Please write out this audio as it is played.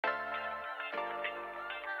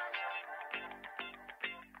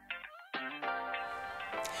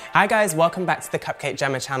Hi guys, welcome back to the Cupcake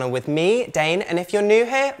Jemma channel with me, Dane, and if you're new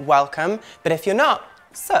here, welcome, but if you're not,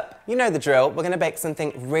 sup, you know the drill. We're gonna bake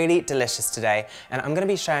something really delicious today, and I'm gonna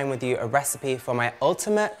be sharing with you a recipe for my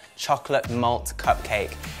ultimate chocolate malt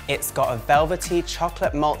cupcake. It's got a velvety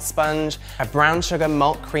chocolate malt sponge, a brown sugar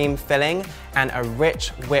malt cream filling, and a rich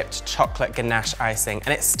whipped chocolate ganache icing,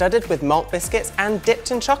 and it's studded with malt biscuits and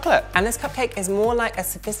dipped in chocolate. And this cupcake is more like a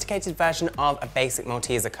sophisticated version of a basic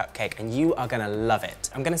Malteser cupcake, and you are gonna love it.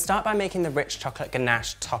 I'm gonna start by making the rich chocolate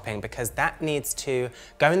ganache topping because that needs to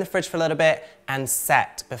go in the fridge for a little bit and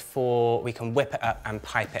set before we can whip it up and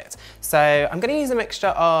pipe it. So I'm gonna use a mixture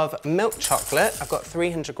of milk chocolate, I've got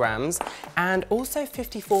 300 grams, and also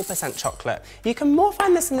 54% chocolate. You can more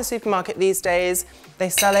find this in the supermarket these days. They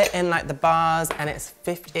sell it in like the bars, and it's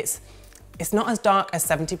not as dark as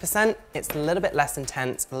 70%, it's a little bit less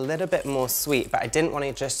intense, a little bit more sweet, but I didn't want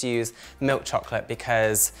to just use milk chocolate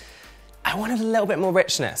because I wanted a little bit more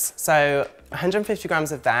richness. So 150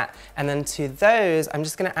 grams of that, and then to those, I'm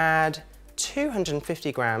just gonna add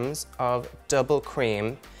 250 grams of double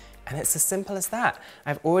cream, and it's as simple as that.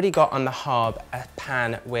 I've already got on the hob a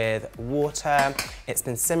pan with water. It's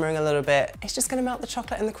been simmering a little bit. It's just gonna melt the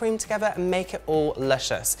chocolate and the cream together and make it all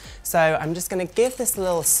luscious. So I'm just gonna give this a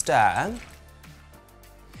little stir.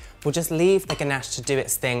 We'll just leave the ganache to do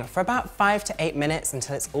its thing for about 5 to 8 minutes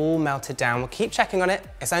until it's all melted down. We'll keep checking on it.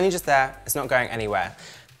 It's only just there, it's not going anywhere.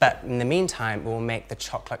 But in the meantime, we'll make the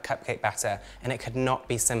chocolate cupcake batter, and it could not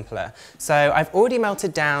be simpler. So I've already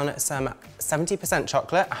melted down some 70%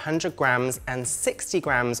 chocolate, 100 grams, and 60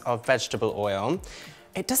 grams of vegetable oil.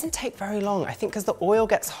 It doesn't take very long, I think, because the oil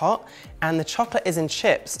gets hot and the chocolate is in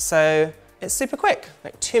chips, so it's super quick,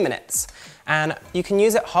 like 2 minutes. And you can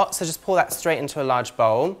use it hot, so just pour that straight into a large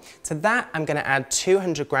bowl. To that, I'm gonna add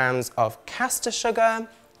 200 grams of caster sugar,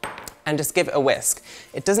 and just give it a whisk.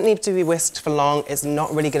 It doesn't need to be whisked for long. It's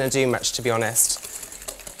not really gonna do much, to be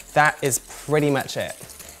honest. That is pretty much it.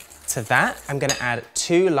 To that, I'm gonna add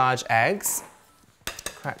 2 large eggs,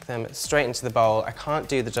 crack them straight into the bowl. I can't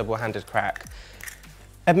do the double-handed crack.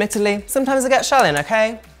 Admittedly, sometimes I get shell in,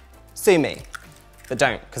 okay? Sue me, but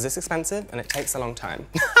don't, because it's expensive and it takes a long time.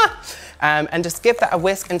 And just give that a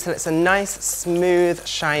whisk until it's a nice, smooth,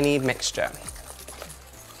 shiny mixture.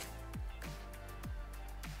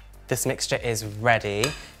 This mixture is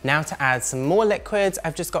ready. Now to add some more liquids,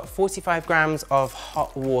 I've just got 45 grams of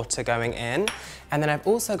hot water going in, and then I've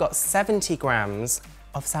also got 70 grams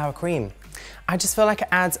of sour cream. I just feel like it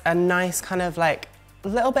adds a nice kind of like a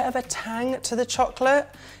little bit of a tang to the chocolate,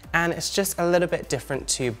 and it's just a little bit different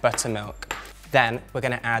to buttermilk. Then we're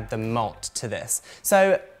gonna add the malt to this.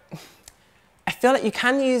 So I feel like you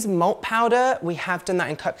can use malt powder. We have done that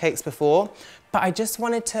in cupcakes before, but I just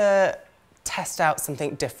wanted to test out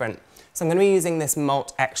something different. So I'm gonna be using this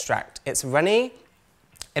malt extract. It's runny,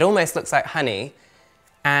 it almost looks like honey,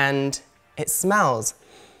 and it smells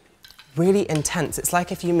really intense. It's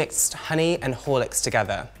like if you mixed honey and horlicks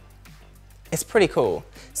together. It's pretty cool.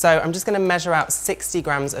 So I'm just gonna measure out 60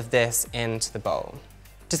 grams of this into the bowl.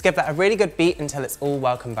 Just give that a really good beat until it's all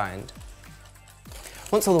well combined.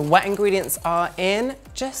 Once all the wet ingredients are in,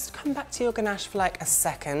 just come back to your ganache for like a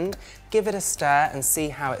second, give it a stir and see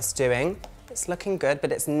how it's doing. It's looking good,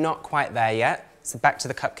 but it's not quite there yet. So back to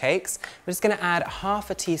the cupcakes. We're just gonna add ½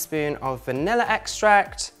 a teaspoon of vanilla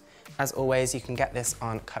extract. As always, you can get this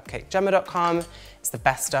on cupcakejemma.com. It's the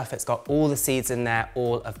best stuff. It's got all the seeds in there,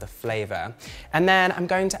 all of the flavor. And then I'm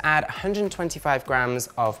going to add 125 grams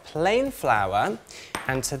of plain flour.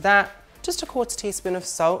 And to that, just ¼ teaspoon of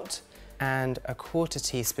salt and ¼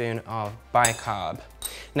 teaspoon of bicarb.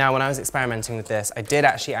 Now, when I was experimenting with this, I did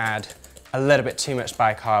actually add a little bit too much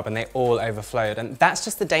bicarb and they all overflowed. And that's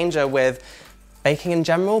just the danger with baking in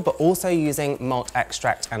general, but also using malt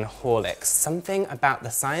extract and horlicks. Something about the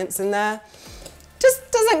science in there just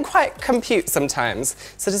doesn't quite compute sometimes.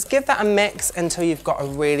 So just give that a mix until you've got a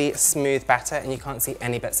really smooth batter and you can't see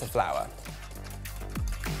any bits of flour.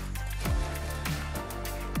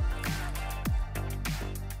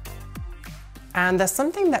 And there's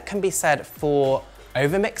something that can be said for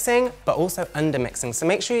over-mixing, but also under-mixing. So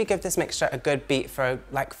make sure you give this mixture a good beat for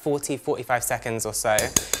like 40-45 seconds or so.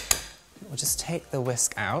 We'll just take the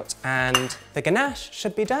whisk out and the ganache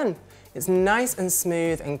should be done. It's nice and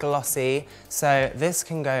smooth and glossy, so this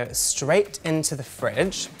can go straight into the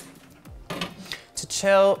fridge to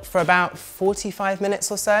chill for about 45 minutes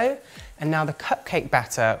or so. And now the cupcake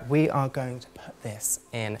batter, we are going to put this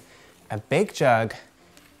in a big jug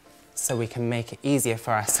so we can make it easier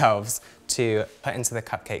for ourselves to put into the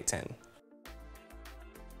cupcake tin.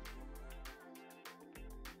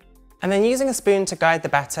 And then using a spoon to guide the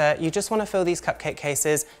batter, you just want to fill these cupcake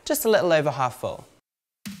cases just a little over half full.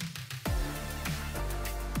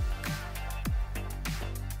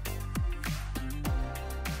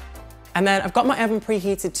 And then I've got my oven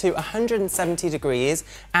preheated to 170 degrees,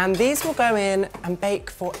 and these will go in and bake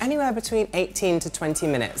for anywhere between 18 to 20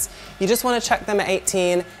 minutes. You just want to check them at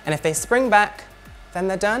 18, and if they spring back, then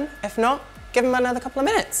they're done. If not, give them another couple of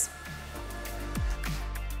minutes.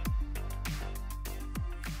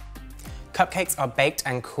 Cupcakes are baked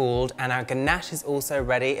and cooled, and our ganache is also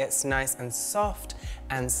ready. It's nice and soft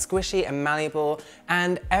and squishy and malleable,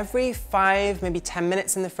 and every 5, maybe 10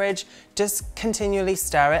 minutes in the fridge, just continually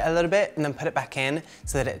stir it a little bit and then put it back in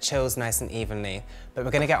so that it chills nice and evenly. But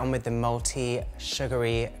we're gonna get on with the malty,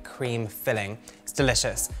 sugary cream filling. It's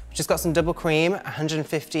delicious. We've just got some double cream,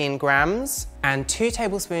 115 grams, and 2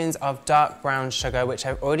 tablespoons of dark brown sugar, which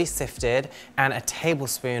I've already sifted, and a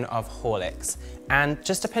tablespoon of horlicks, and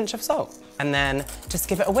just a pinch of salt. And then just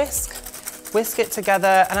give it a whisk. Whisk it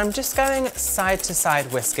together, and I'm just going side to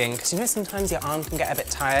side whisking, because you know sometimes your arm can get a bit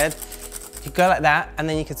tired. You go like that, and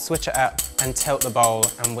then you could switch it up and tilt the bowl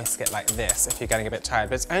and whisk it like this if you're getting a bit tired,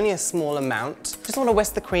 but it's only a small amount. Just want to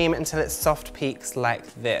whisk the cream until it's soft peaks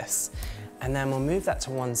like this. And then we'll move that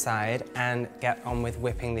to one side and get on with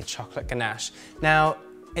whipping the chocolate ganache. Now,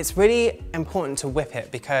 it's really important to whip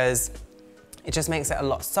it because it just makes it a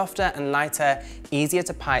lot softer and lighter, easier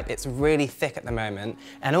to pipe. It's really thick at the moment.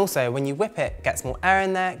 And also, when you whip it, it gets more air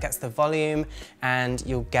in there, gets the volume, and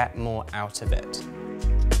you'll get more out of it.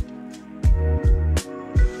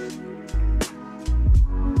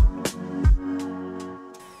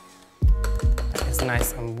 It's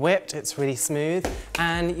nice and whipped, it's really smooth.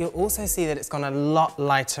 And you'll also see that it's gone a lot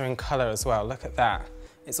lighter in color as well. Look at that.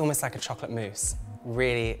 It's almost like a chocolate mousse.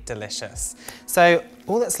 Really delicious. So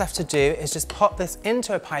all that's left to do is just pop this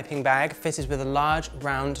into a piping bag fitted with a large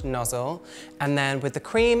round nozzle, and then with the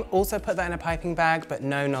cream also put that in a piping bag, but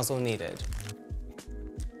no nozzle needed.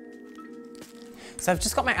 So I've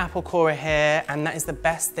just got my apple corer here, and that is the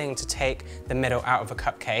best thing to take the middle out of a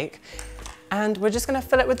cupcake. And we're just gonna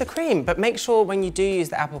fill it with the cream, but make sure when you do use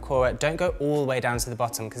the apple corer, don't go all the way down to the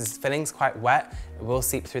bottom because this filling's quite wet. It will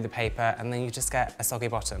seep through the paper and then you just get a soggy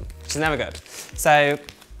bottom, which is never good. So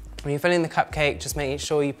when you're filling the cupcake, just making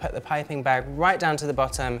sure you put the piping bag right down to the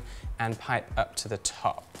bottom and pipe up to the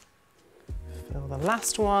top. Fill the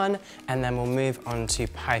last one, and then we'll move on to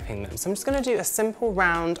piping them. So I'm just gonna do a simple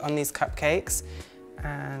round on these cupcakes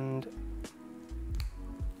and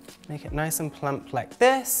make it nice and plump like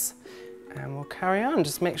this. And we'll carry on,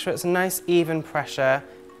 just make sure it's a nice even pressure,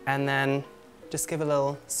 and then just give a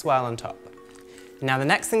little swirl on top. Now the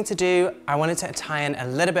next thing to do, I wanted to tie in a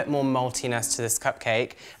little bit more maltiness to this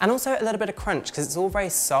cupcake, and also a little bit of crunch, because it's all very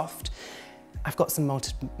soft. I've got some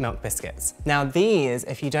malted milk biscuits. Now these,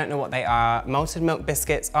 if you don't know what they are, malted milk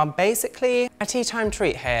biscuits are basically a tea time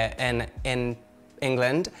treat here in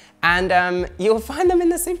England, and you'll find them in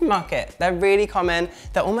the supermarket. They're really common.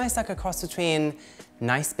 They're almost like a cross between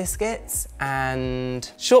nice biscuits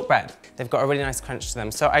and shortbread. They've got a really nice crunch to them.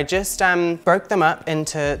 So I just broke them up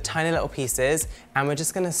into tiny little pieces, and we're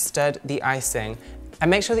just gonna stud the icing. And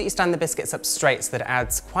make sure that you stand the biscuits up straight so that it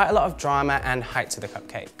adds quite a lot of drama and height to the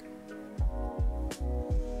cupcake.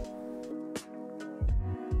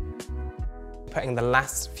 Putting the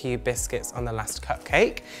last few biscuits on the last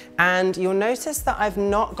cupcake, and you'll notice that I've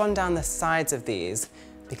not gone down the sides of these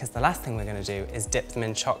because the last thing we're gonna do is dip them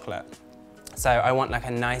in chocolate. So I want like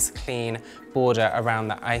a nice clean border around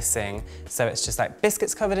the icing. So it's just like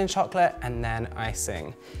biscuits covered in chocolate and then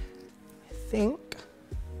icing. I think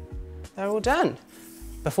they're all done.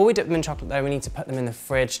 Before we dip them in chocolate though, we need to put them in the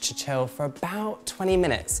fridge to chill for about 20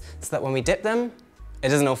 minutes so that when we dip them, it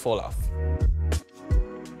doesn't all fall off.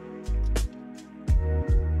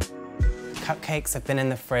 Cupcakes have been in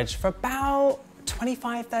the fridge for about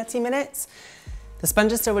 25–30 minutes. The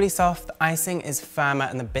sponge is still really soft, the icing is firmer,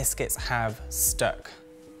 and the biscuits have stuck.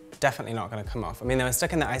 Definitely not gonna come off. I mean, they were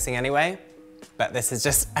stuck in the icing anyway, but this is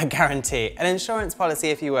just a guarantee, an insurance policy,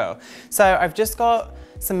 if you will. So I've just got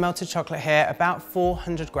some melted chocolate here, about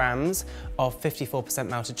 400 grams of 54%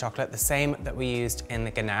 melted chocolate, the same that we used in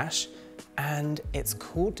the ganache, and it's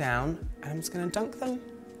cooled down, and I'm just gonna dunk them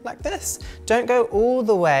like this. Don't go all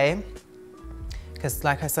the way, because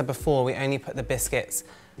like I said before, we only put the biscuits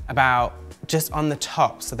about just on the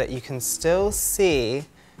top so that you can still see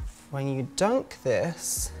when you dunk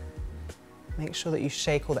this. Make sure that you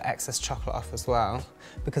shake all the excess chocolate off as well,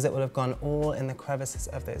 because it will have gone all in the crevices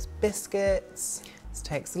of those biscuits. This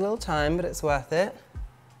takes a little time, but it's worth it.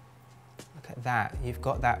 Look at that, you've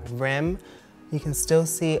got that rim. You can still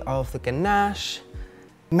see of the ganache,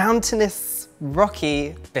 mountainous,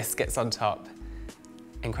 rocky biscuits on top.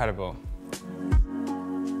 Incredible.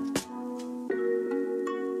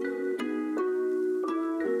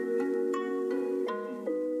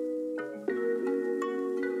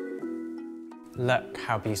 Look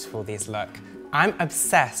how beautiful these look. I'm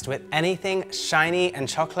obsessed with anything shiny and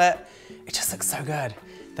chocolate. It just looks so good.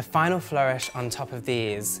 The final flourish on top of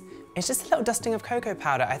these is just a little dusting of cocoa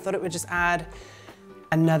powder. I thought it would just add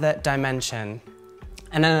another dimension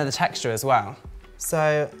and another texture as well.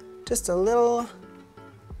 So just a little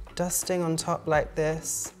dusting on top like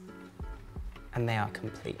this, and they are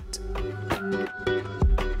complete.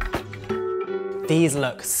 These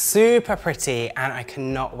look super pretty and I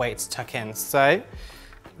cannot wait to tuck in. So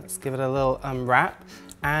let's give it a little unwrap.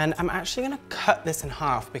 And I'm actually gonna cut this in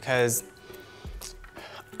half because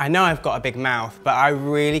I know I've got a big mouth, but I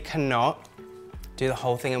really cannot do the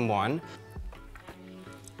whole thing in one.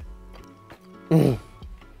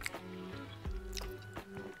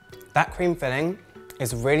 That cream filling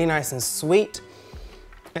is really nice and sweet.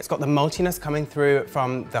 It's got the maltiness coming through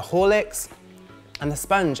from the horlicks, and the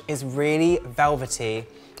sponge is really velvety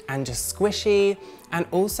and just squishy. And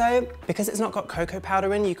also, because it's not got cocoa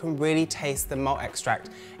powder in, you can really taste the malt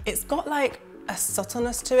extract. It's got like a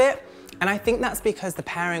subtleness to it, and I think that's because the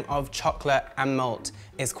pairing of chocolate and malt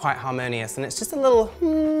is quite harmonious, and it's just a little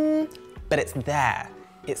but it's there.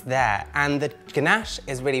 It's there. And the ganache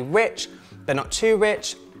is really rich, but not too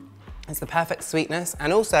rich. It's the perfect sweetness,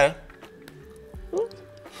 and also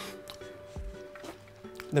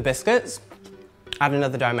the biscuits add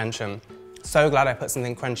another dimension. So glad I put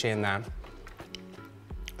something crunchy in there.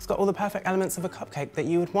 It's got all the perfect elements of a cupcake that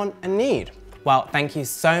you would want and need. Well, thank you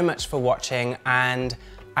so much for watching, and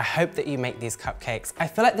I hope that you make these cupcakes. I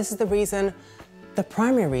feel like this is the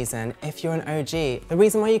primary reason, if you're an OG, the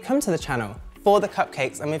reason why you come to the channel, for the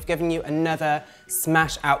cupcakes, and we've given you another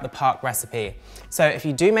smash out the park recipe. So if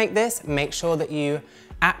you do make this, make sure that you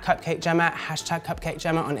 @Cupcake Jemma, #Cupcake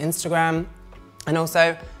Jemma on Instagram, and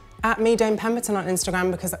also @me, Dane Pemberton on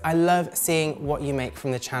Instagram, because I love seeing what you make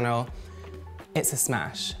from the channel. It's a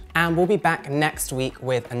smash. And we'll be back next week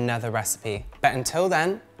with another recipe. But until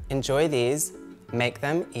then, enjoy these, make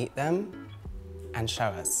them, eat them, and show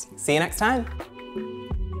us. See you next time.